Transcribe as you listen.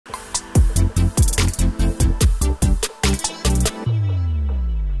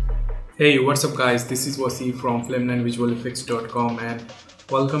Hey, what's up guys, this is Wasi from FLIMLION VisualFX.com and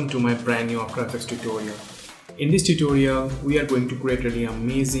welcome to my brand new After Effects tutorial. In this tutorial, we are going to create a really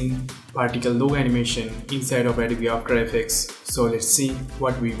amazing particle logo animation inside of Adobe After Effects. So let's see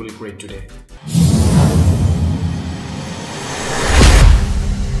what we will create today.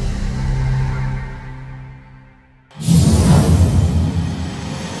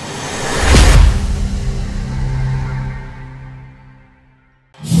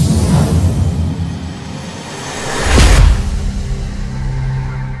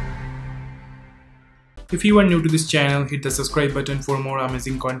 If you are new to this channel, hit the subscribe button for more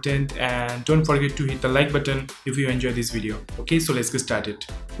amazing content and don't forget to hit the like button if you enjoy this video. Okay, so let's get started.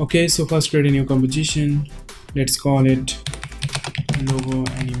 Okay, so first create a new composition. Let's call it logo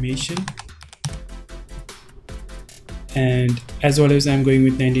animation. And as always, I'm going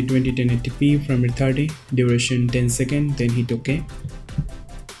with 1920 1080p, frame rate 30, duration 10 seconds, then hit OK.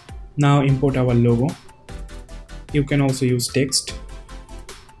 Now import our logo. You can also use text.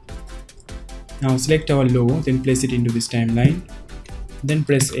 Now select our logo, then place it into this timeline. Then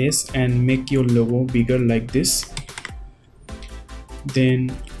press S and make your logo bigger like this.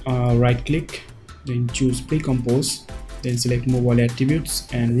 Then right click, then choose pre-compose, then select move all attributes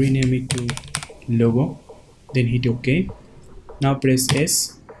and rename it to logo. Then hit OK. Now press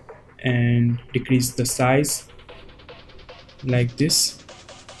S and decrease the size like this.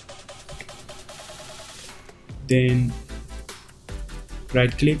 Then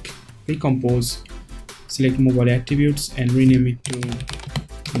right click, recompose, select move all attributes and rename it to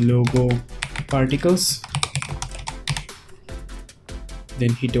logo particles.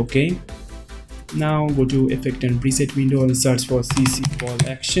 Then hit OK. Now go to effect and preset window and search for CC ball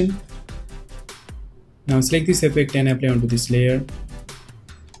action. Now select this effect and apply onto this layer.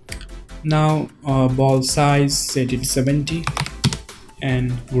 Now ball size set it 70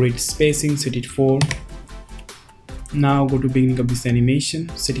 and grid spacing set it 4. Now go to beginning of this animation,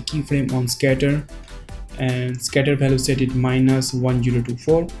 set a keyframe on scatter and scatter value set it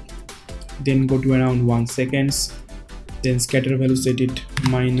 -1024. Then go to around 1 seconds, then scatter value set it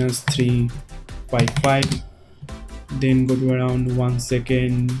 -355. Then go to around 1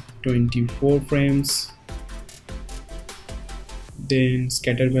 second, 24 frames. Then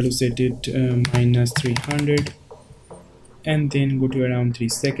scatter value set it -300 and then go to around 3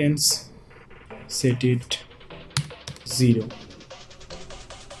 seconds, set it 0.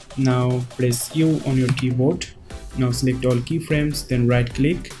 Now press U on your keyboard. Now select all keyframes, then right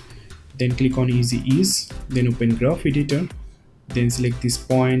click, then click on easy ease, then open graph editor, then select this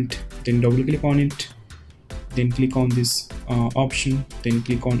point, then double click on it, then click on this option, then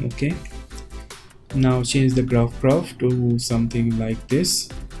click on OK. Now change the graph to something like this.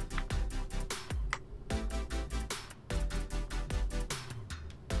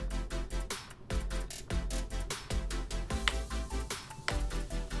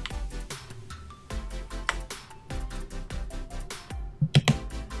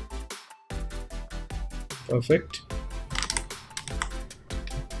 Perfect.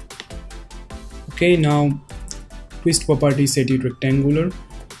 Okay, now twist property set it rectangular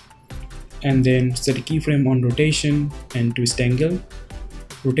and then set a keyframe on rotation and twist angle.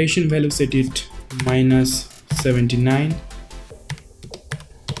 Rotation value set it -79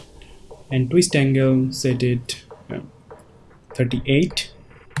 and twist angle set it 38.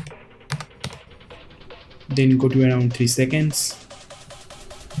 Then go to around 3 seconds,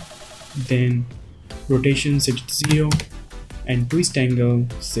 then rotation set it 0 and twist angle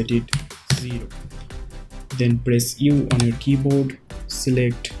set it 0. Then press U on your keyboard,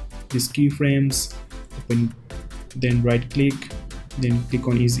 select these keyframes, open, then right click, then click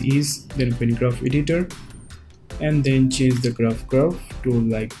on easy ease, then open graph editor and then change the graph to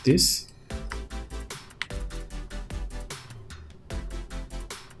like this.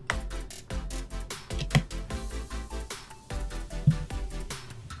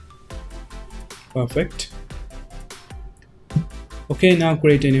 Perfect. Okay, now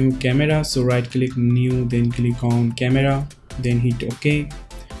create a new camera. So right click new, then click on camera, then hit OK.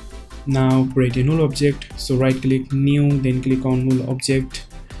 Now create a null object. So right click new, then click on null object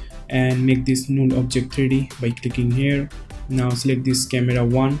and make this null object 3D by clicking here. Now select this camera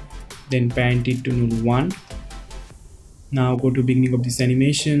 1, then paint it to null 1. Now go to beginning of this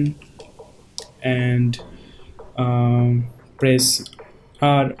animation and press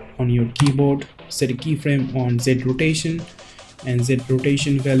R on your keyboard, set a keyframe on Z rotation and Z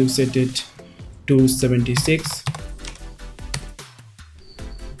rotation value set it to 76.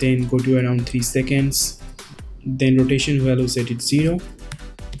 Then go to around 3 seconds, then rotation value set it 0.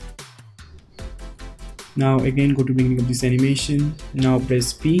 Now again go to beginning of this animation. Now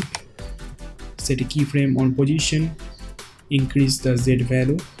press P set a keyframe on position, increase the Z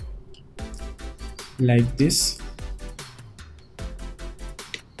value like this,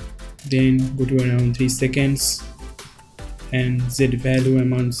 then go to around 3 seconds and Z value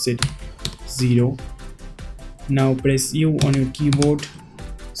amount set 0. Now press U on your keyboard,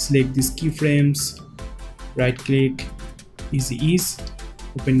 select these keyframes, right click, easy ease,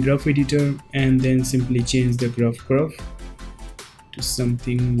 open graph editor, and then simply change the graph curve to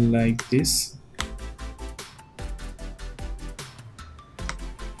something like this.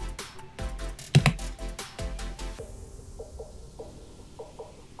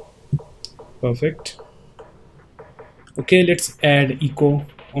 Perfect. Okay, let's add echo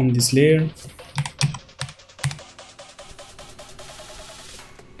on this layer.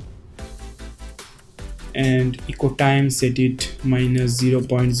 And echo time set it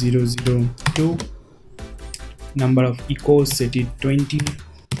 -0.002. Number of echoes set it 20,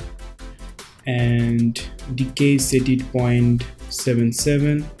 and decay set it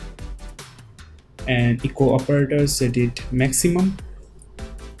 0.77, and echo operator set it maximum.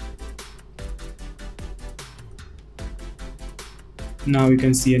 Now you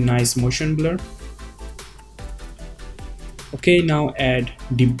can see a nice motion blur. Okay, now add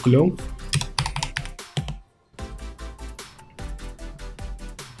deep glow.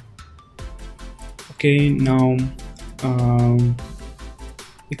 Okay, now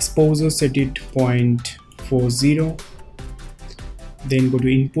exposure set it 0.40, then go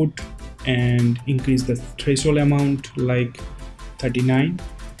to input and increase the threshold amount like 39.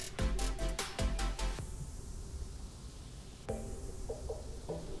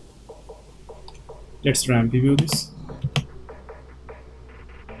 Let's ramp review this.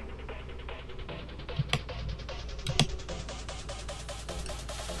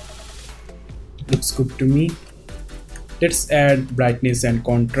 Looks good to me. Let's add brightness and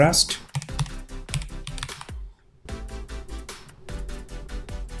contrast.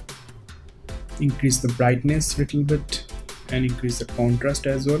 Increase the brightness a little bit and increase the contrast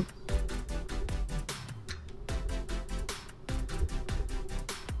as well.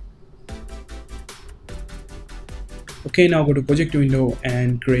 Okay, now go to project window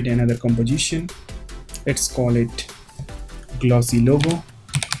and create another composition. Let's call it glossy logo.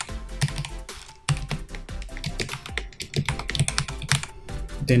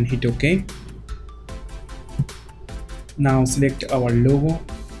 Then hit OK. Now select our logo,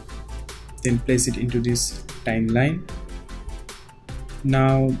 then place it into this timeline.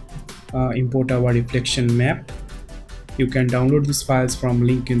 Now import our reflection map. You can download these files from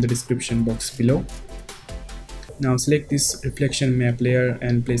link in the description box below. Now select this reflection map layer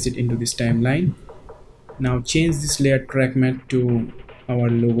and place it into this timeline. Now change this layer track matte to our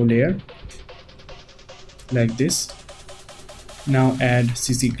logo layer like this. Now add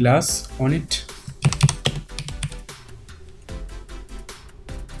CC glass on it.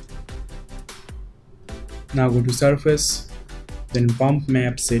 Now go to surface, then bump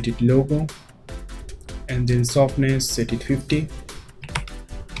map, set it logo, and then softness set it 50.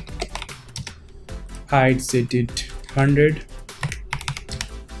 Height set it 100,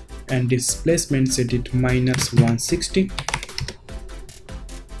 and displacement set it -160.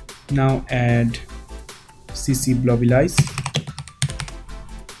 Now add CC Blobilize,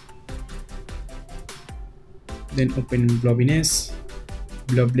 then open blobbiness,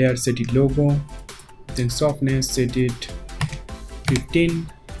 blob layer set it logo, then softness set it 15,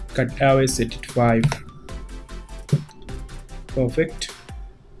 cut away set it 5. Perfect.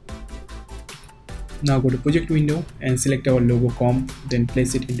 Now go to project window and select our logo comp, then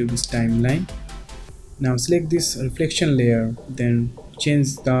place it into this timeline. Now select this reflection layer, then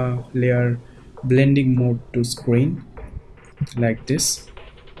change the layer blending mode to screen like this.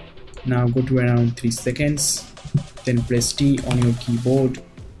 Now go to around 3 seconds, then press T on your keyboard,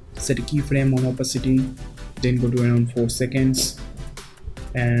 set a keyframe on opacity, then go to around 4 seconds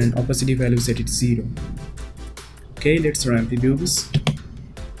and opacity value set it 0. Okay, let's ramp review this.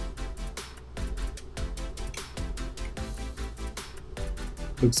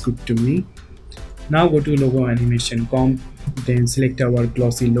 Looks good to me. Now go to logo animation comp, then select our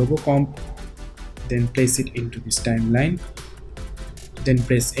glossy logo comp, then place it into this timeline, then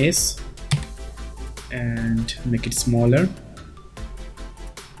press S and make it smaller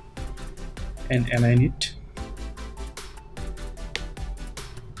and align it.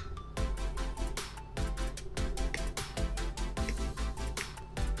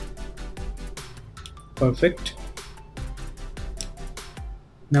 Perfect.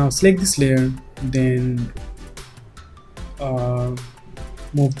 Now select this layer, then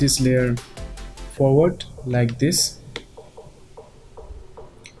move this layer forward like this.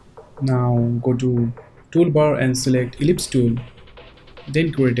 Now go to toolbar and select ellipse tool,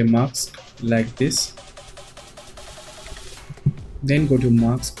 then create a mask like this. Then go to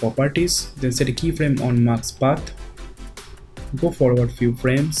mask properties, then set a keyframe on mask path, go forward few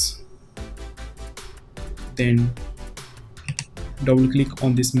frames, then double click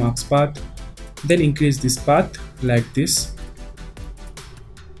on this mask path, then increase this path like this.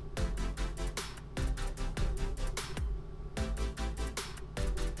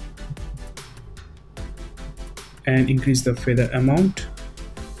 And increase the feather amount.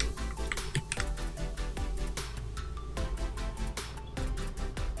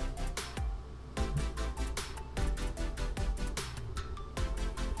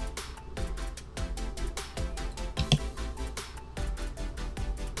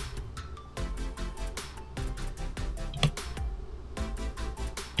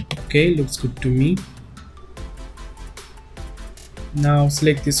 Okay, looks good to me. Now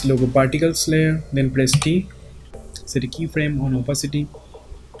select this logo particles layer, then press T, set a keyframe on opacity,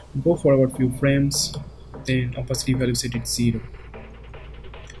 go forward few frames, then opacity value set it 0.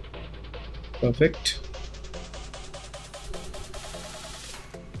 Perfect.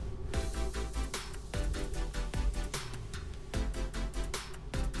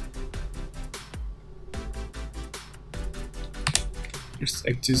 Let's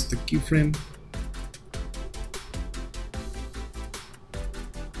adjust the keyframe.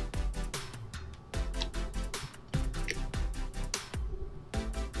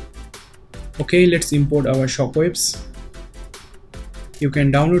 Okay, let's import our shockwaves. You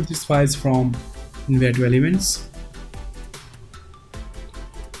can download these files from Virtual Elements.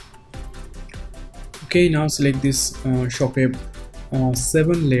 Okay, now select this shockwave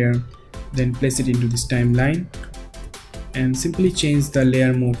 7 layer, then place it into this timeline and simply change the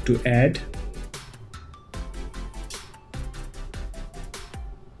layer mode to add.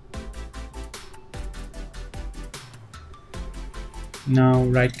 Now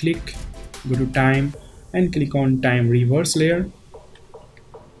right click, go to time and click on time reverse layer.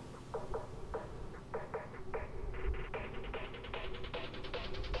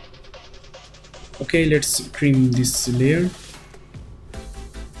 Okay, let's trim this layer.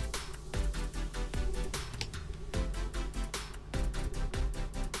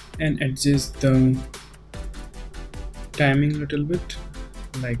 And adjust the timing a little bit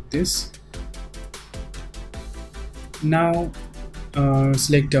like this. Now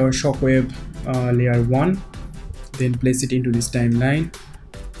select our shockwave layer 1, then place it into this timeline.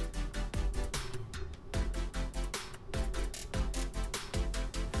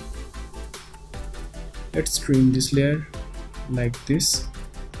 Let's trim this layer like this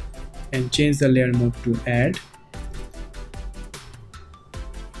and change the layer mode to add.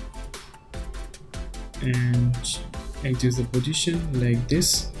 And adjust the position like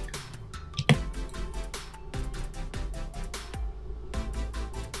this.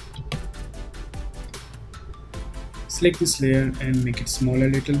 Select this layer and make it smaller a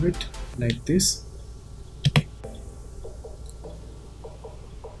little bit like this.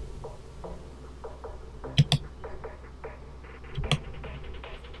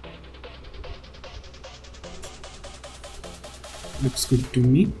 Looks good to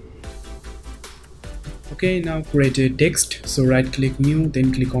me. Okay, now create a text. So right click new,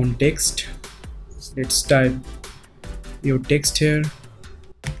 then click on text. Let's type your text here.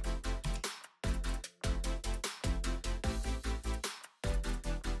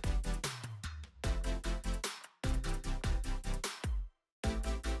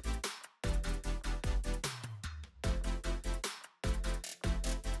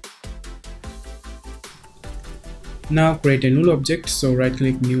 Now create a null object. So right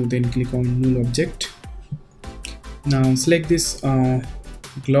click new, then click on null object. Now select this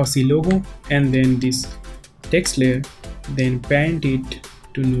glossy logo and then this text layer, then parent it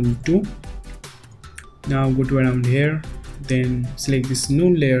to null 2. Now go to around here, then select this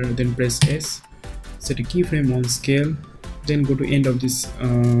null layer, then press S, set a keyframe on scale, then go to end of this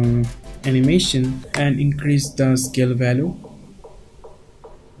animation and increase the scale value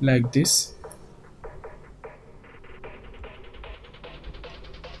like this.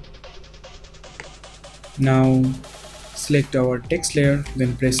 Now select our text layer,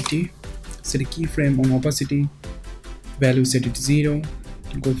 then press T, set a keyframe on opacity, value set it 0,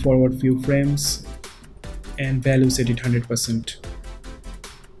 go forward few frames and value set it 100%.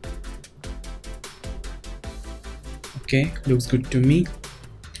 Okay, looks good to me.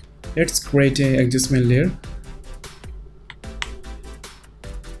 Let's create an adjustment layer.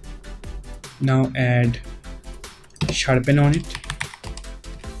 Now add sharpen on it.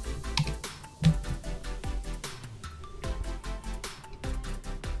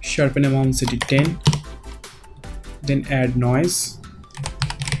 sharpen amount set it 10, then add noise,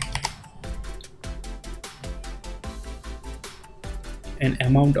 and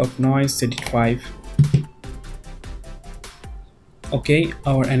amount of noise set it 5. Okay,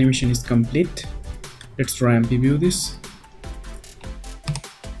 our animation is complete. Let's try and preview this.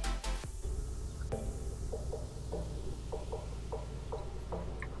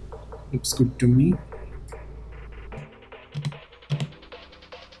 Looks good to me.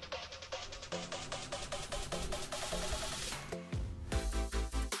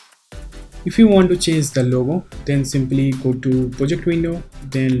 If you want to change the logo, then simply go to project window,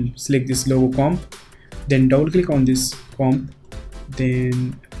 then select this logo comp, then double click on this comp,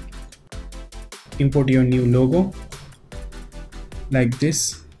 then import your new logo like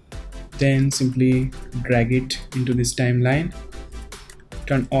this, then simply drag it into this timeline,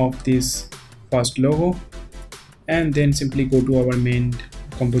 turn off this first logo, and then simply go to our main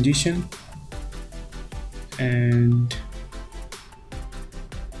composition, and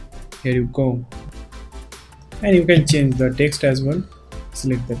here you go. And you can change the text as well.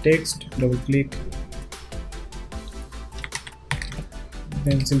 Select the text, double click,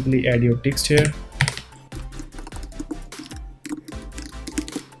 then simply add your text here.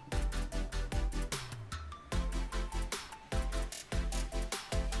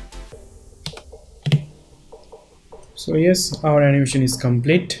 So yes, our animation is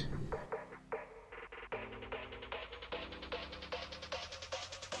complete.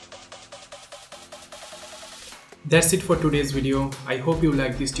 That's it for today's video. I hope you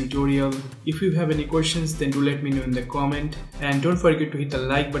like this tutorial. If you have any questions, then do let me know in the comment, and don't forget to hit the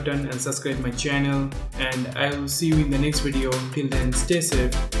like button and subscribe my channel, and I will see you in the next video. Till then, stay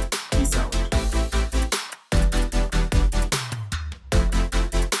safe.